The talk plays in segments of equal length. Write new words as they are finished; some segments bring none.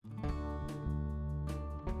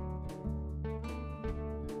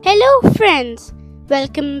Hello friends,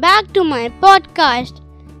 welcome back to my podcast.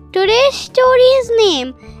 Today's story's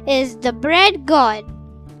name is The Bread God.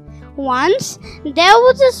 Once there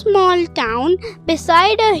was a small town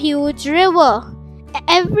beside a huge river.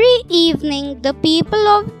 Every evening the people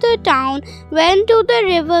of the town went to the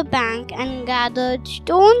river bank and gathered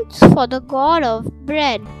stones for the god of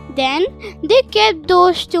bread. Then they kept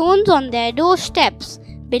those stones on their doorsteps,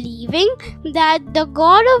 believing that the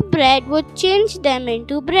god of bread would change them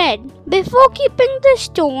into bread. Before keeping the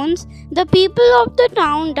stones, the people of the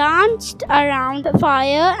town danced around the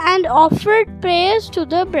fire and offered prayers to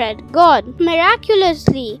the bread god.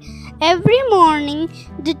 Miraculously, every morning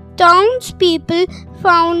the townspeople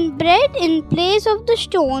found bread in place of the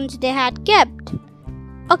stones they had kept.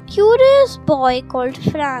 A curious boy called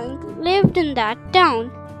Frank lived in that town.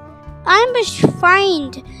 I must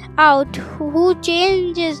find out who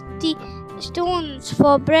changes the stones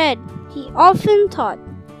for bread, he often thought.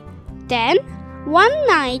 Then, one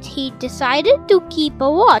night he decided to keep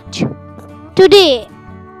a watch. Today,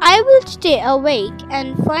 I will stay awake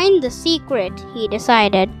and find the secret, he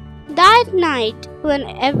decided. That night, when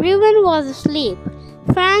everyone was asleep,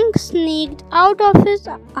 Frank sneaked out of his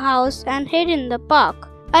house and hid in the park.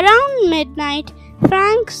 Around midnight,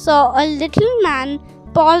 Frank saw a little man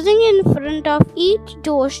pausing in front of each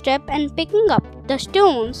doorstep and picking up the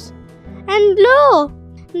stones. And lo!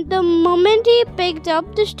 The moment he picked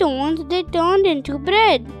up the stones, they turned into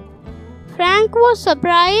bread. Frank was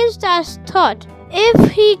surprised as thought,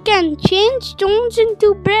 if he can change stones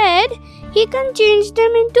into bread, he can change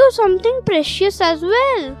them into something precious as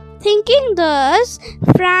well. Thinking thus,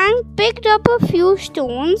 Frank picked up a few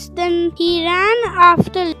stones, then he ran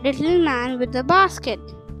after little man with the basket.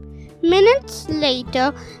 Minutes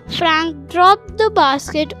later, Frank dropped the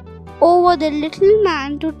basket over the little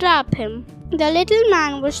man to trap him. The little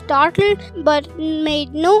man was startled but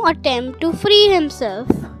made no attempt to free himself.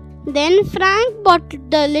 Then Frank brought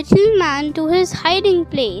the little man to his hiding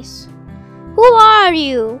place. "Who are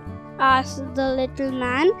you?" asked the little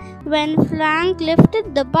man when Frank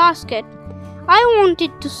lifted the basket. "I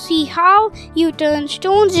wanted to see how you turn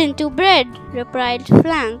stones into bread," replied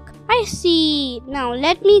Frank. "I see. Now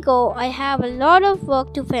let me go. I have a lot of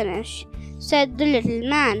work to finish," said the little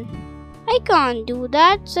man. "I can't do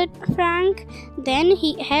that," said Frank. Then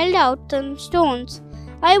he held out some stones.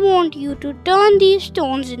 "I want you to turn these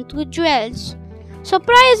stones into jewels."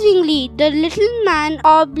 Surprisingly, the little man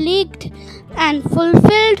obliged and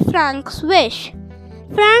fulfilled Frank's wish.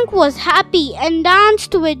 Frank was happy and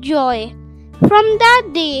danced with joy. From that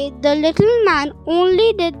day, the little man only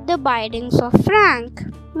did the bindings of Frank.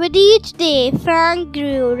 With each day, Frank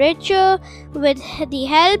grew richer with the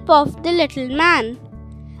help of the little man.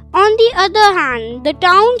 On the other hand, the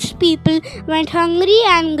townspeople went hungry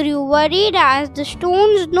and grew worried as the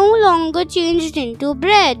stones no longer changed into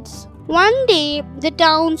breads. One day, the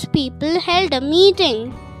townspeople held a meeting.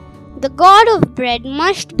 "The god of bread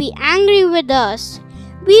must be angry with us.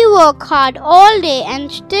 We work hard all day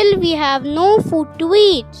and still we have no food to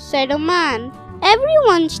eat," said a man.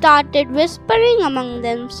 Everyone started whispering among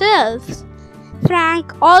themselves.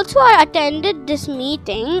 Frank also attended this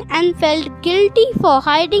meeting and felt guilty for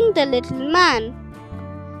hiding the little man.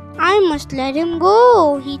 "I must let him go,"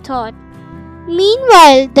 he thought.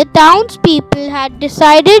 Meanwhile, the townspeople had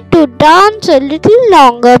decided to dance a little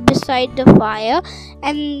longer beside the fire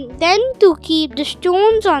and then to keep the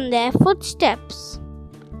stones on their footsteps.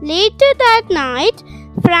 Later that night,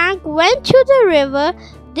 Frank went to the river.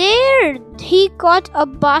 There he caught a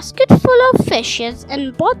basket full of fishes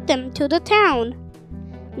and brought them to the town.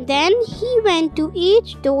 Then he went to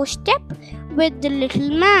each doorstep with the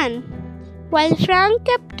little man. While Frank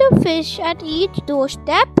kept the fish at each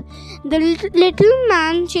doorstep, the little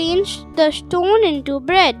man changed the stone into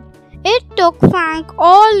bread. It took Frank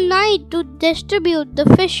all night to distribute the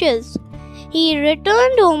fishes. He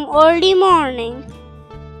returned home early morning.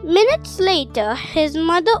 Minutes later, his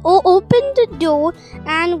mother opened the door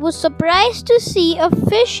and was surprised to see a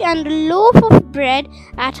fish and a loaf of bread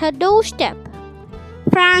at her doorstep.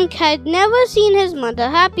 Frank had never seen his mother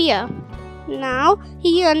happier. Now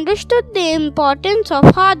he understood the importance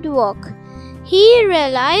of hard work. He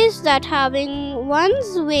realized that having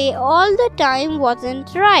one's way all the time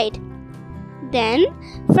wasn't right. Then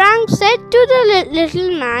Frank said to the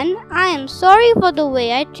little man, "I am sorry for the way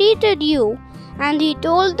I treated you." And he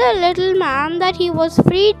told the little man that he was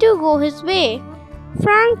free to go his way.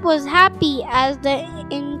 Frank was happy as the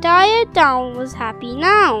entire town was happy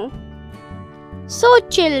now. So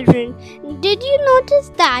children, did you notice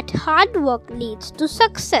that hard work leads to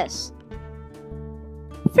success?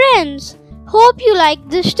 Friends, hope you liked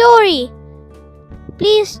the story.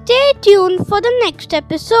 Please stay tuned for the next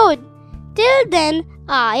episode. Till then,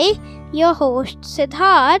 I, your host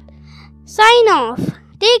Siddharth, sign off.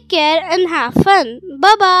 Take care and have fun.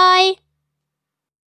 Bye bye.